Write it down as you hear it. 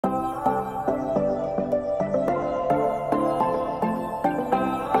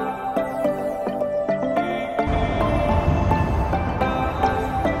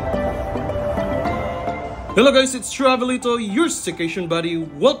Hello guys, it's TravelLito, your staycation buddy.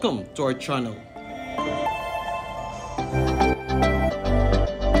 Welcome to our channel.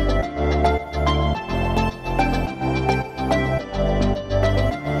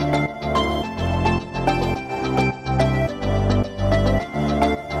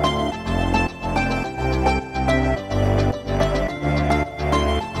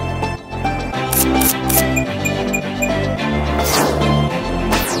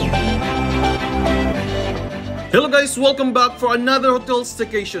 Hello guys, welcome back for another hotel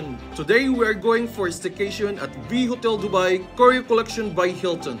staycation. Today we are going for a staycation at V Hotel Dubai Curio Collection by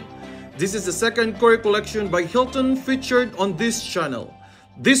Hilton. This is the second Curio Collection by Hilton featured on this channel.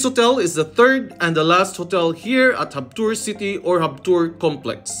 This hotel is the third and the last hotel here at Habtoor City or Habtoor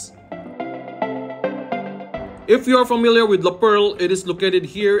Complex. If you are familiar with La Pearl, it is located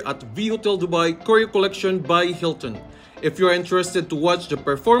here at V Hotel Dubai Curio Collection by Hilton. If you are interested to watch the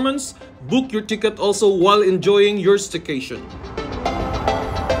performance, book your ticket also while enjoying your staycation.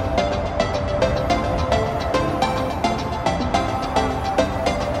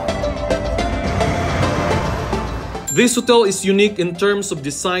 This hotel is unique in terms of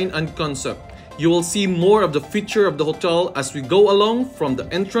design and concept. You will see more of the feature of the hotel as we go along from the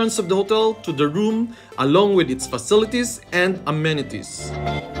entrance of the hotel to the room, along with its facilities and amenities.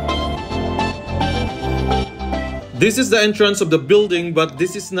 This is the entrance of the building, but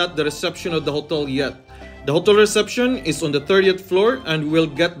this is not the reception of the hotel yet. The hotel reception is on the 30th floor and we'll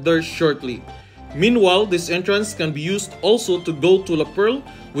get there shortly. Meanwhile, this entrance can be used also to go to La Pearl,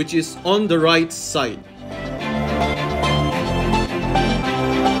 which is on the right side.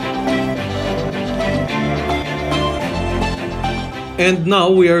 And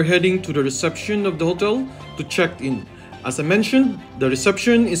now we are heading to the reception of the hotel to check in. As I mentioned, the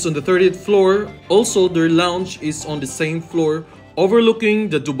reception is on the 30th floor. Also, their lounge is on the same floor, overlooking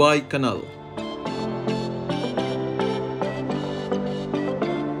the Dubai Canal.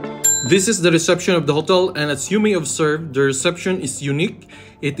 This is the reception of the hotel, and as you may observe, the reception is unique.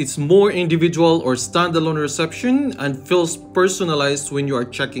 It is more individual or standalone reception and feels personalized when you are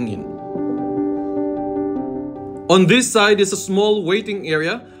checking in. On this side is a small waiting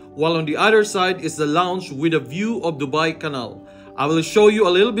area, while on the other side is the lounge with a view of Dubai Canal. I will show you a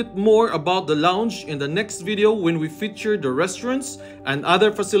little bit more about the lounge in the next video when we feature the restaurants and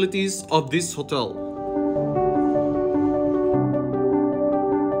other facilities of this hotel.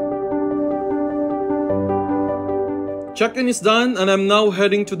 Check-in is done and I'm now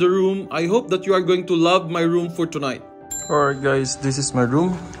heading to the room. I hope that you are going to love my room for tonight. Alright guys, this is my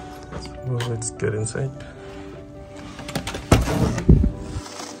room. So let's get inside.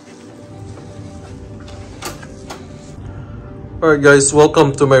 Alright guys,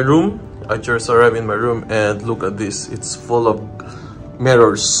 welcome to my room. I just arrived in my room and look at this. It's full of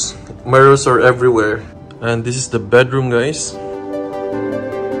mirrors. Mirrors are everywhere. And this is the bedroom, guys.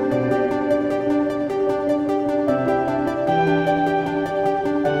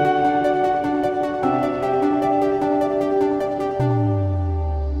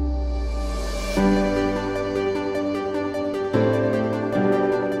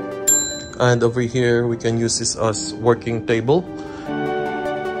 And over here, we can use this as working table.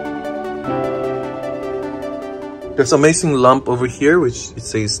 There's an amazing lamp over here, which it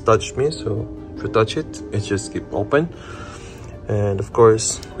says touch me. So if you touch it, it just keeps open. And of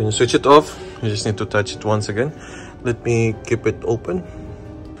course, when you switch it off, you just need to touch it once again. Let me keep it open.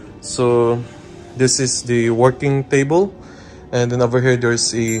 So this is the working table. And then over here,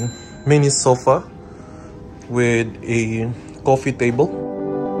 there's a mini sofa with a coffee table.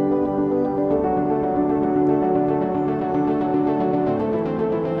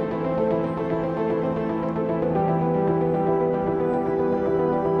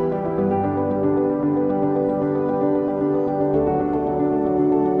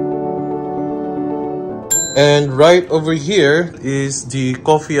 And right over here is the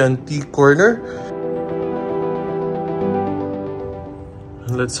coffee and tea corner.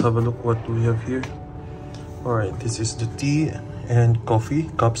 Let's have a look what we have here. Alright, this is the tea and coffee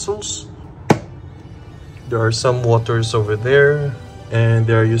capsules. There are some waters over there and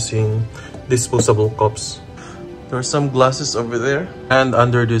they are using disposable cups. There are some glasses over there. And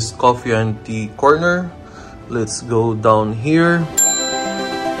under this coffee and tea corner, let's go down here.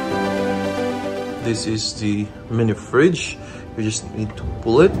 This is the mini fridge. You just need to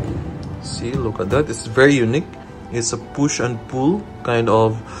pull it. See, look at that. It's very unique. It's a push and pull kind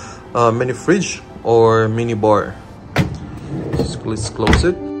of mini fridge or mini bar. Let's close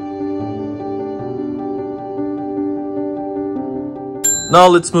it. Now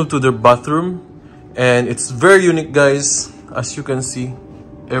let's move to the bathroom. And it's very unique, guys. As you can see,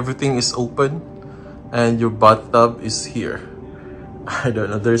 everything is open. and your bathtub is here. I don't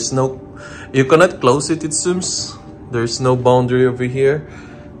know, there's no, you cannot close it, it seems. There's no boundary over here,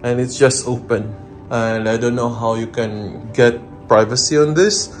 and it's just open. And I don't know how you can get privacy on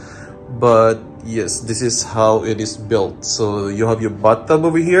this, but yes, this is how it is built. So you have your bathtub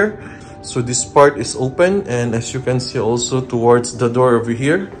over here, so this part is open, and as you can see also towards the door over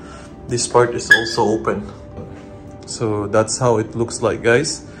here, this part is also open. So that's how it looks like,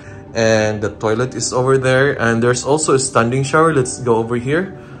 guys. And the toilet is over there, and there's also a standing shower. Let's go over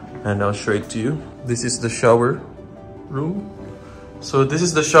here and I'll show it to you. This is the shower room. So this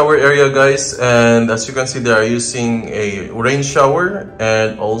is the shower area, guys, and as you can see, they are using a rain shower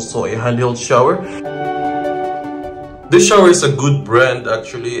and also a handheld shower. This shower is a good brand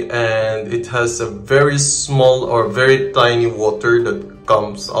actually, and it has a very small or very tiny water that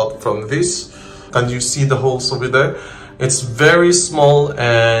comes out from this. Can you see the holes over there? It's very small,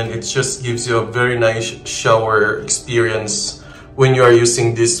 and it just gives you a very nice shower experience when you are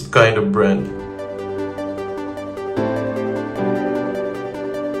using this kind of brand.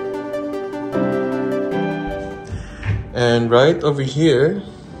 And right over here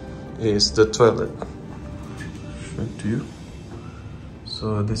is the toilet. Show it to you.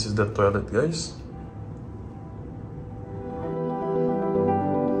 So this is the toilet, guys.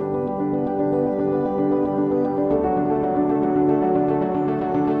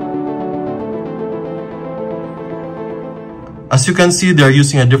 As you can see, they are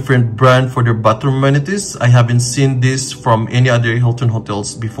using a different brand for their bathroom amenities. I haven't seen this from any other Hilton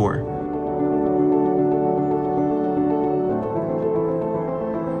hotels before.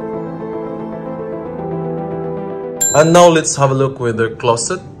 And now let's have a look with their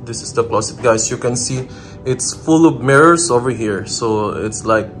closet. This is the closet, guys. You can see it's full of mirrors over here. So it's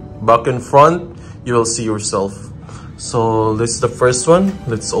like back and front, you will see yourself. So this is the first one.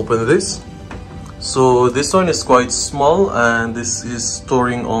 Let's open this. So this one is quite small, and this is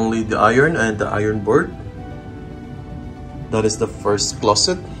storing only the iron and the iron board. That is the first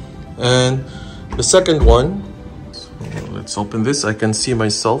closet. And the second one, so let's open this. I can see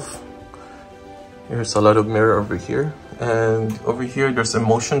myself. There's a lot of mirror over here, and over here there's a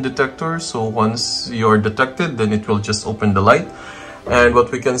motion detector. So once you're detected, then it will just open the light. And what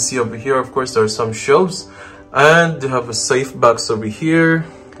we can see over here, of course, there are some shelves, and they have a safe box over here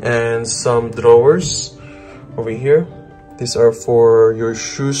and some drawers over here. These are for your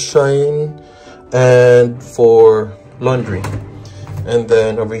shoe shine and for laundry. And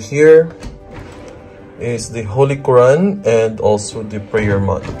then over here is the Holy Quran and also the prayer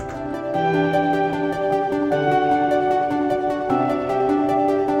mat.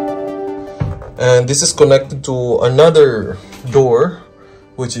 And this is connected to another door,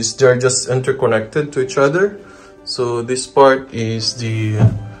 which is they're just interconnected to each other. So this part is the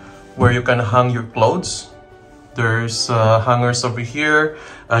where you can hang your clothes. There's hangers over here,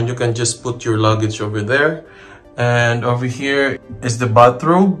 and you can just put your luggage over there. And over here is the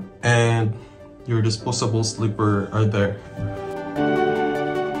bathrobe, and your disposable slipper are there.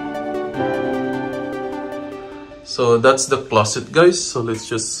 So that's the closet, guys. So let's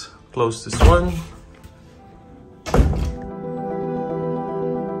just close this one.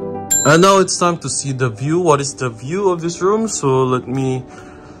 And now it's time to see the view. What is the view of this room? So let me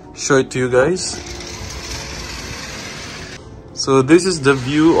show it to you guys. So this is the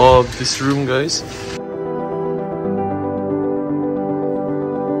view of this room, guys.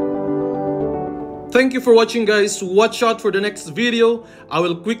 Thank you for watching, guys. Watch out for the next video. I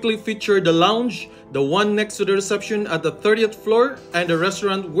will quickly feature the lounge, the one next to the reception at the 30th floor, and the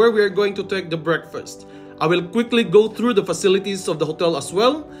restaurant where we are going to take the breakfast. I will quickly go through the facilities of the hotel as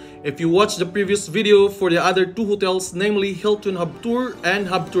well. If you watched the previous video for the other two hotels, namely Hilton Habtoor and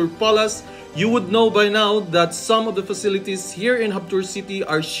Habtoor Palace, you would know by now that some of the facilities here in Habtoor City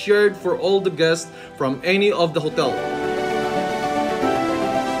are shared for all the guests from any of the hotel.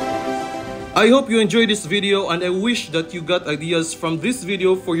 I hope you enjoyed this video, and I wish that you got ideas from this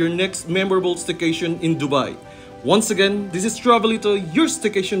video for your next memorable staycation in Dubai. Once again, this is TravelLito, your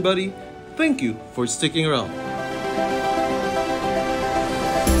staycation buddy. Thank you for sticking around.